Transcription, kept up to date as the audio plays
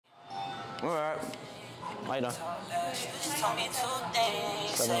All right. How you doing?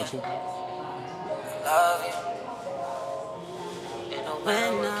 702. Love you. When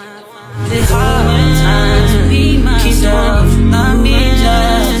I find it hard time to be myself, love me,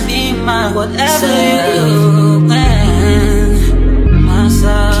 just be my whatever you do. When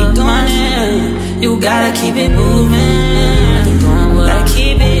myself, keep doing it. You gotta keep it moving. Gotta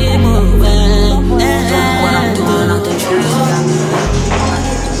keep it moving. What I'm doing out the truth.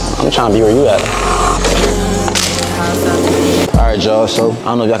 I'm trying to be where you at. Alright y'all, so I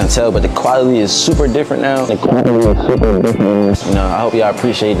don't know if y'all can tell, but the quality is super different now. The quality is super different. You know, I hope y'all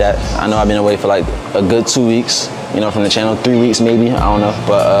appreciate that. I know I've been away for like a good 2 weeks, you know, from the channel, 3 weeks maybe, I don't know.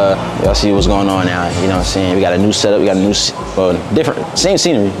 But y'all see what's going on now, you know what I'm saying? We got a new setup, we got a new, different, same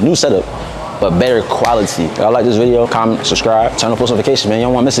scenery, new setup, but better quality. If y'all like this video, comment, subscribe, turn on post notifications, man. You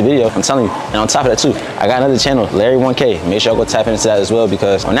don't want to miss a video, I'm telling you. And on top of that too, I got another channel, Larry 1K. Make sure y'all go tap into that as well,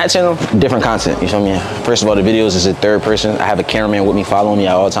 because on that channel, different content, you feel me? First of all, the videos is in third person. I have a cameraman with me following me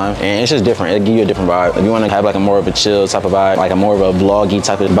at all times, and it's just different. It'll give you a different vibe. If you want to have like a more of a chill type of vibe, like a more of a vloggy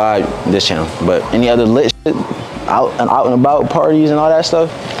type of vibe, this channel. But any other lit shit, out and about parties and all that stuff,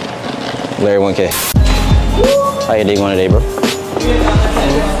 Larry 1K. How your day going today, bro?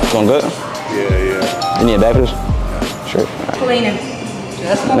 Going good? Yeah. You need a bag for this? Sure. Right. Cleaning.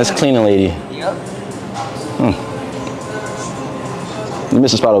 That's cleaning lady. Yep. You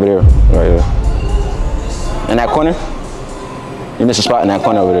missed a spot over there. Right here. In that corner? You missed a spot in that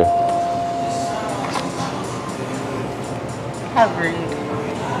corner over there. Cover it.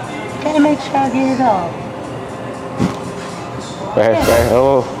 Gotta make sure I get it all. Right here, right here.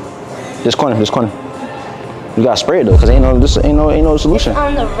 Oh. This corner. You gotta spray it though, cause ain't no solution. It's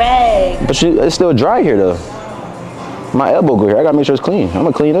on the rag. But it's still dry here though. My elbow go here. I gotta make sure it's clean. I'm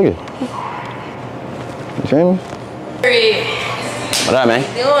a clean nigga. You feel me? What up, man?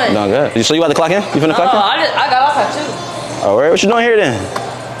 How you doing? Doing good. So you about to clock in? You finna clock in? I got off at 2. Oh, what you doing here then?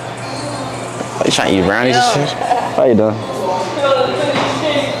 Oh, you trying to eat brownies and shit? How you doing?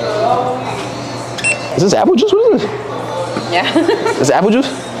 Is this apple juice? What is this? Yeah. Is it apple juice?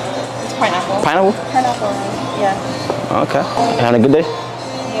 It's pineapple. Pineapple? Pineapple, yeah. Okay. You having a good day?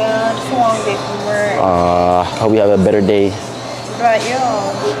 Yeah, just a long day from work. Hope you have a better day. What about you?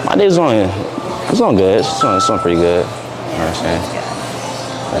 My day's going good. It's going pretty good. You know what I'm saying?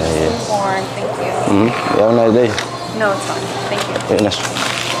 Yeah. Born, thank you. You have a nice day. No, it's fine. Thank you. Yeah, nice.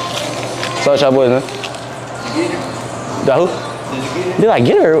 So what's y'all boys, man? Got who? Did I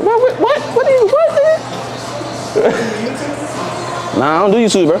get her? What? Nah, I don't do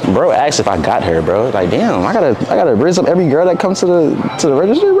YouTube, bro. Bro asked if I got her, bro. Like, damn, I gotta rizz up every girl that comes to the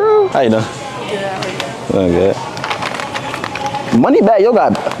register, bro. How you doing? Doing good. Money bag, you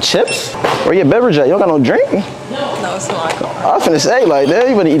got chips? Or your beverage at? You don't got no drink? No, it's not. I was finna say, like, that,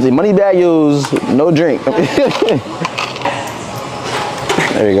 you better eat the money bag, use no drink.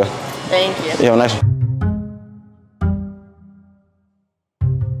 There you go. Thank you. You have a nice one.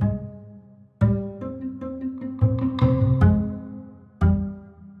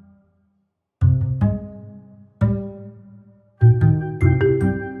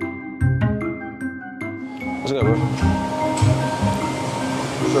 What's good, bro?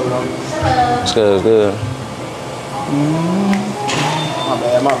 What's up, dog? It's good. My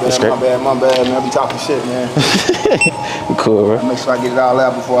bad, man. I be talking shit, man. Cool, bro. I make sure I get it all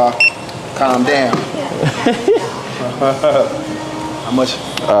out before I calm down. How much?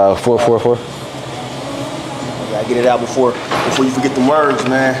 444. I get it out before you forget the words,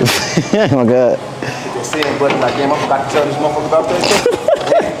 man. Oh my God. They're saying, but like, damn, I forgot to tell this motherfucker about that.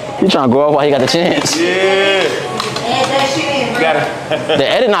 You trying to go off while he got the chance? Yeah. Got it. The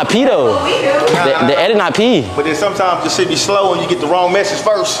edit not P though. The edit not P. But then sometimes the shit be slow and you get the wrong message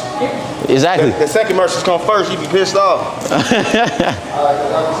first. Exactly. The second message come first, you be pissed off.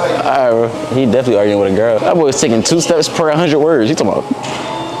 Alright, bro. He definitely arguing with a girl. That boy's taking 2 steps per 100 words. You talking about?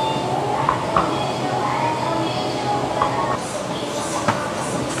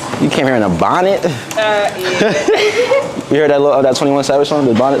 You came here in a bonnet? Yeah. You heard that 21 Savage song,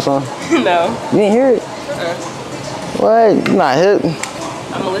 the bonnet song? No. You didn't hear it? What? You not hip?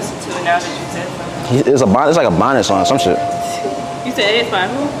 I'm gonna listen to it now that you said something. It's like a bonnet song, some shit. You said it's by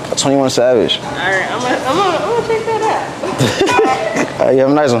who? 21 Savage. Alright, I'm gonna check that out. You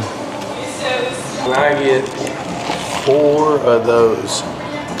have a nice one. Can I get 4 of those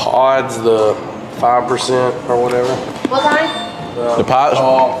pods, the 5% or whatever? What kind? The pods?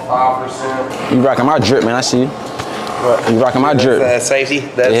 All 5%. You rocking my drip, man. I see you. What? You rocking my drip. That safety?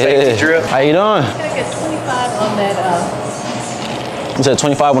 That safety drip? How you doing? Can I get 25 on that, You said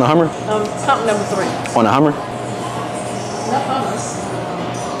 25 on a Hummer? pump number 3. On a Hummer? Not Hummers.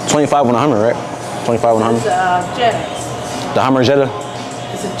 25 on a Hummer, right? 25 on a Hummer. It's a Jetta. The Hummer Jetta.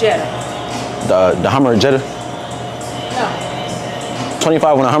 It's a Jetta. The Hummer Jetta. No.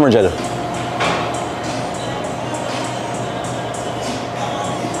 25 on a Hummer Jetta.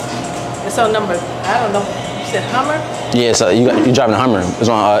 It's on number, I don't know. You said Hummer? Yeah, so you driving a Hummer. It's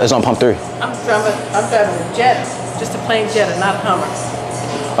on pump 3. I'm driving a Jetta. Just a plain Jetta, not a Hummer.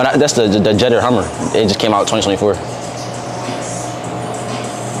 Oh, that's the Jetta Hummer. It just came out 2024.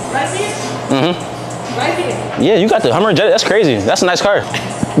 Right here? Mm-hmm. Right here. Yeah, you got the Hummer Jetta. That's crazy. That's a nice car.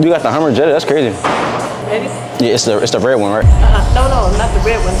 You got the Hummer Jetta. That's crazy. Ready? Yeah, it's the red one, right? No, not the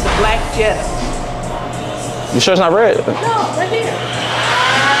red one. It's the black Jetta. You sure it's not red? No, right here.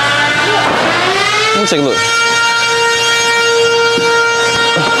 Let me take a look.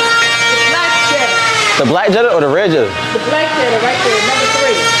 The black Jetta or the red Jetta? The black Jetta right there, number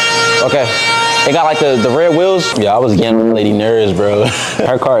 3. Okay. It got like the red wheels. Yeah, I was getting the lady nervous, bro.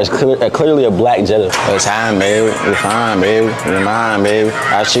 Her car is clearly a black Jetta. It's fine, baby. It's fine, baby. It's mine, baby.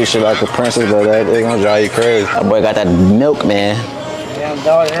 I treat you like a princess, but that is gonna drive you crazy. That boy got that milk, man. Damn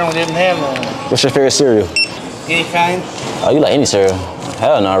dog, I don't even have none. What's your favorite cereal? Any kind? Oh, you like any cereal?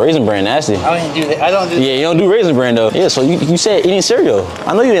 Hell no, Raisin Bran nasty. I don't even do that. I don't do that. Yeah, you don't do Raisin Bran though. Yeah, so you said any cereal.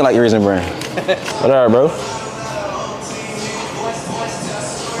 I know you didn't like Raisin Bran. Whatever, bro.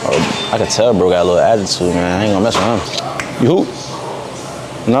 Oh, I can tell bro got a little attitude, man. I ain't gonna mess with him. You hoop?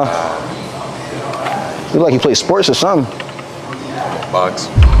 No? You look like you play sports or something. Box.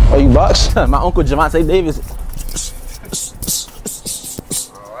 Oh, you box? My uncle Javante Davis. Oh,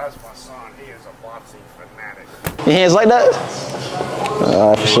 that's my son. He is a boxing fanatic. Your hands like that?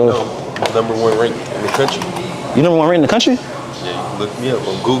 For sure. #1 rank in the country. You #1 rank in the country? Yeah, you can look me up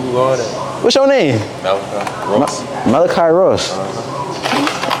on Google, all that. What's your name? Malachi Ross. Malachi Ross.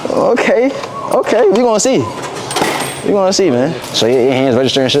 Okay, we gonna see. We gonna see, man. So your hands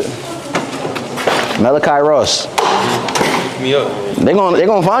registering shit. Malachi Ross. Look me up. They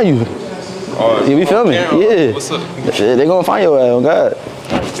gonna find you. Oh, You be filming? Yeah. What's up? They gonna find your ass. Oh God.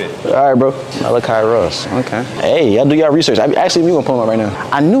 All right, bro. Malachi Ross. Okay. Hey, y'all do y'all research. Actually, we gonna pull him up right now.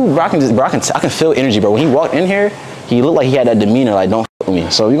 I knew I can feel energy, bro. When he walked in here, he looked like he had that demeanor, like don't f with me.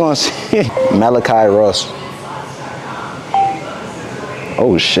 So we gonna see Malachi Ross.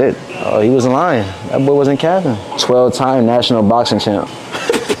 Oh shit. Oh, he wasn't lying. That boy wasn't capping. 12-time national boxing champ.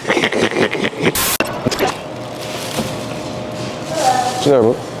 What's up,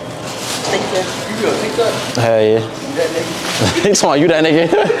 bro? Hell yeah. He told you that nigga.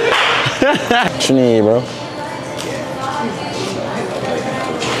 What you need, bro?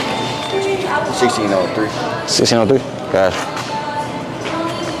 1603. 1603? Gosh.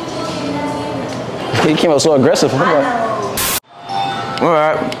 He came up so aggressive. All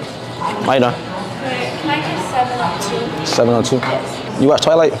right. How you doing? Can I get 702? 702? Yes. You watch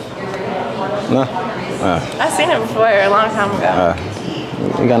Twilight? No? I've seen it before a long time ago.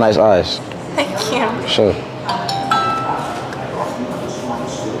 You got nice eyes. Thank you. Sure.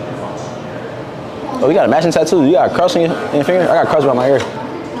 Oh, you got a matching tattoo? You got a cross on your finger? I got a cross around my ear.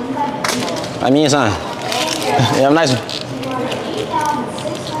 I mean, son. Yeah, I'm nice.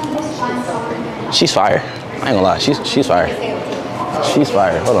 She's fire. I ain't gonna lie. She's fire. She's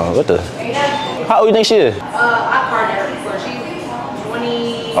fire. Hold on. What the? How old do you think she is? I partnered her before. She's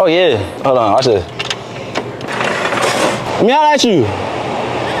 20. Oh, yeah. Hold on. Watch this. Let me holler at you.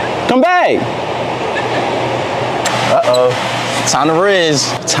 Come back. Uh-oh. Time to Rizz.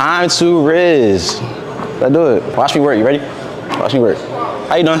 Time to Rizz. Let's do it. Watch me work. You ready? Watch me work.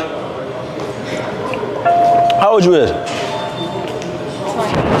 How you doing? How old you is?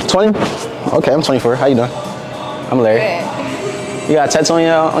 20. 20? Okay, I'm 24. How you doing? I'm Larry. Good. You got a tattoo on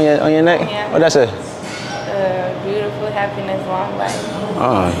your neck? Yeah. What that say? Beautiful, happiness, long life.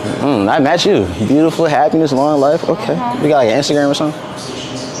 Oh, I match you. Beautiful, happiness, long life. Okay. You got like an Instagram or something?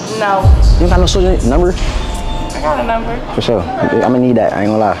 No. You got no social number? I got a number. For sure. I'm gonna need that. I ain't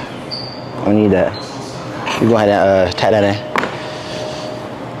gonna lie. I'm gonna need that. You go ahead and tap that in.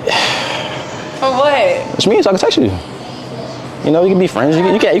 For what? It's me, so I can text you. You know, we can be friends.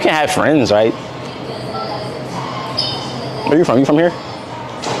 You can have friends, right? Where you from? You from here?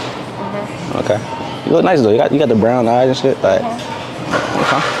 Okay. You look nice though. You got the brown eyes and shit. Like,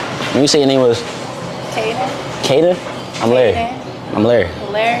 okay. When you say your name was? Kaden. Kaden? I'm Larry. I'm Larry.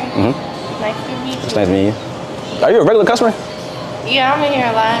 Larry. Mm-hmm. Nice to meet you. It's nice meeting you. Are you a regular customer? Yeah, I'm in here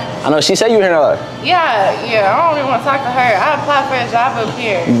a lot. I know she said you were here a lot. Yeah. I don't even want to talk to her. I applied for a job up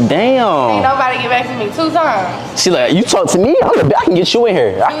here. Damn. Ain't nobody get back to me 2 times. She like, you talk to me? I can get you in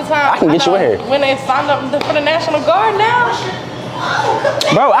here. 2 times. I can get you in here. When they signed up for the National Guard now,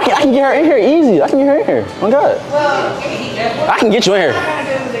 Bro, I can get her in here easy. I can get her in here. Oh God. I can get you in here.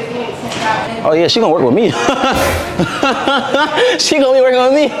 Oh yeah, she gonna work with me. She gonna be working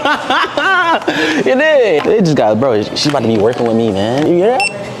with me. You did. They just got, bro. She about to be working with me, man. You hear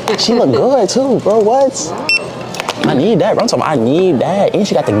that? She look good too, bro. What? I need that, bro. I'm talking about I need that. And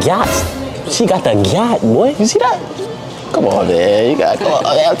she got the yachts. She got the yacht, boy. You see that? Come on, man. You got, come on.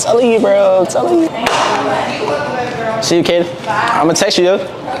 I'm telling you, bro. I'm telling you. See you, kid. I'm gonna text you, yo.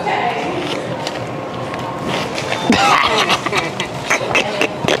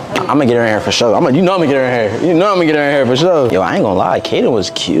 I'm gonna get her in here for sure. You know I'm gonna get her in here. You know I'm gonna get her in here for sure. Yo, I ain't gonna lie. Kaden was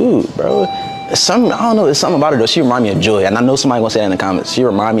cute, bro. I don't know. There's something about her though. She remind me of Joy, and I know somebody gonna say that in the comments. She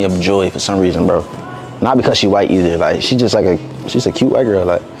remind me of Joy for some reason, bro. Not because she white either. Like she's just like she's a cute white girl.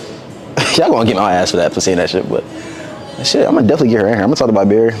 Like y'all gonna get my ass for that, for saying that shit. But shit, I'm gonna definitely get her in here. I'm gonna talk about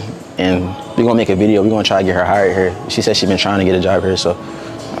Barry, and we're gonna make a video. We're gonna try to get her hired here. She said she's been trying to get a job here, so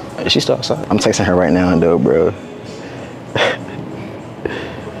she's still outside. I'm texting her right now, though, bro.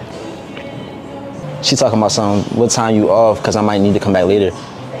 She talking about what time you off, because I might need to come back later.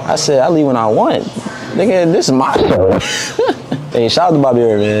 I said, I leave when I want. Nigga, this is my show. Hey, shout out to Bobby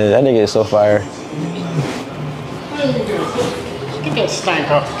Earl, man. That nigga is so fire. Get that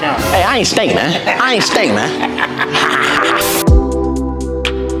stank off the counter. Hey, I ain't stank, man. I ain't stank, man.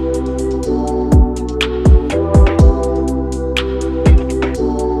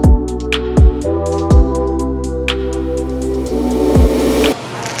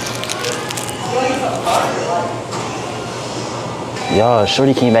 Yo,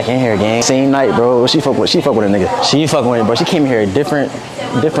 shorty came back in here, gang. Same night, bro. She fuck with a nigga. She fucking with it, bro. She came in here different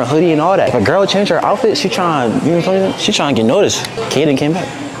hoodie and all that. If a girl changed her outfit, she trying to get noticed. Kaden came back.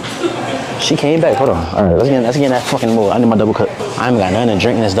 She came back. Hold on. All right, let's get in that fucking mood. I need my double cup. I ain't got nothing to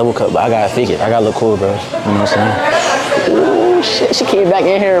drink in this double cup, but I gotta fake it. I gotta look cool, bro. You know what I'm saying? Ooh, shit. She came back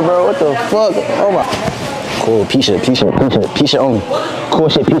in here, bro. What the fuck? Oh my. Cool, P shit only. Cool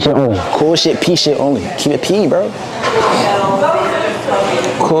shit, P shit only. Cool shit, P shit only. Keep it P, bro.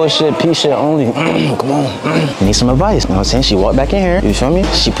 Cool shit, P shit only. Come on. Need some advice. You know what I'm saying? She walked back in here. You feel me?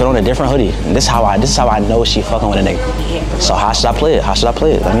 She put on a different hoodie. And this is how I know she fucking with a nigga. So how should I play it? How should I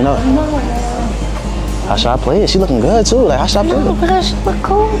play it? Let me know. How should I play it? She looking good too. Like how should I play it? Because she look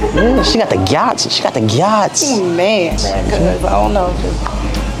cool. Yeah, she got the yachts. She got the yachts. Man, cause I don't know.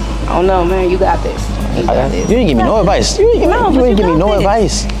 I don't know, man. You got this. You didn't give me no advice. You didn't give me no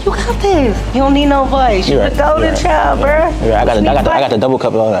advice. You got this. You don't need no advice. You're the golden child, bro. I got the double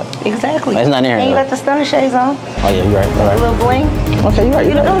cup and all that. Exactly. It's not in here. And you got the stunner shades on. Oh yeah, you're right. A little bling. Okay, you're right.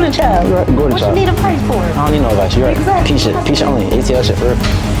 You're the golden child. You're right. Golden child. What you need advice for? I don't need no advice. You're right. Exactly. P shit only. ATL shit for real.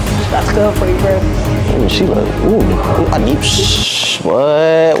 That's good for you, bro. Ooh, she look. Ooh, I need.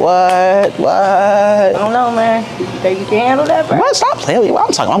 What? I don't know, man. You think you can handle that, bro? What? Stop playing with me.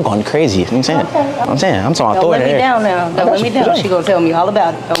 I'm going crazy. You know what I'm saying? I'm talking. Don't let me down now. Don't let me down. She gonna tell me all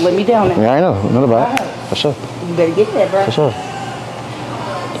about it. Don't let me down now. Yeah, I know. Know about it. For sure. You better get that, bro. For sure.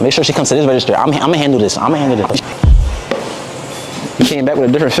 Make sure she comes to this register. I'm gonna handle this. You came back with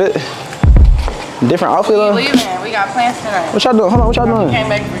a different fit? Different outfit though? We leaving. We got plans tonight. What y'all doing? Hold on, what y'all doing? Came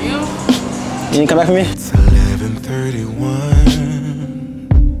back for you. You didn't come back for me? It's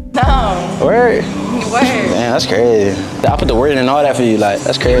 11:31. No. Word? Word. Man, that's crazy. I put the word in and all that for you, like,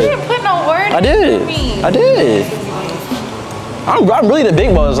 that's crazy. You didn't put no word in I did. for me. I did. I'm really the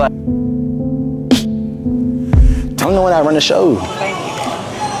big boss. Like, I'm the one that run the show. Thank you.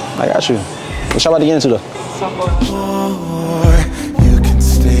 I got you. What y'all about to get into though? Or you can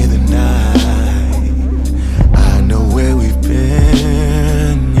stay the night. I know where we've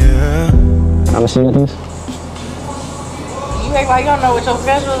been, yeah. I'm seeing things. You act like you don't know what your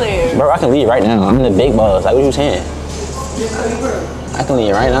schedule is. Bro, I can leave right now. I'm the big boss. Like, what you saying? I can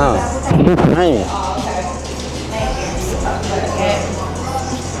leave right now. Behind me.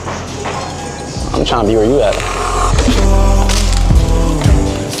 I'm trying to be where you at.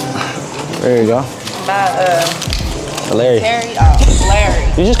 There you go. Larry. Terry? Oh, Larry.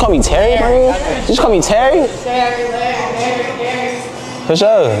 You just call me Terry, bro? Okay. You just call me Terry? Terry. For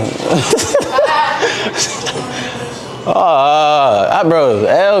sure. Bro,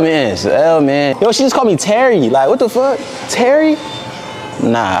 L man. Yo, she just called me Terry. Like, what the fuck? Terry?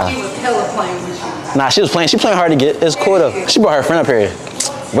 Nah. She was hella playing with you. Nah, she was playing. She playing hard to get. It's cool though. She brought her friend up here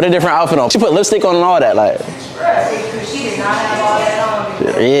with a different outfit on. She put lipstick on and all that. Like. She did not have all that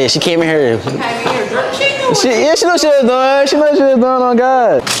on. Yeah, she came in here. She knew what She know she was doing. She know she was doing. On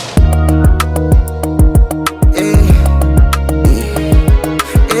God.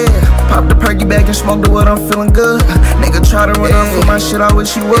 Pop the perky bag and smoke the wood, I'm feeling good. Nigga try to run off with my shit, I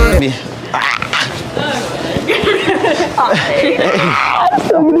wish you would. I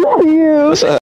What's up?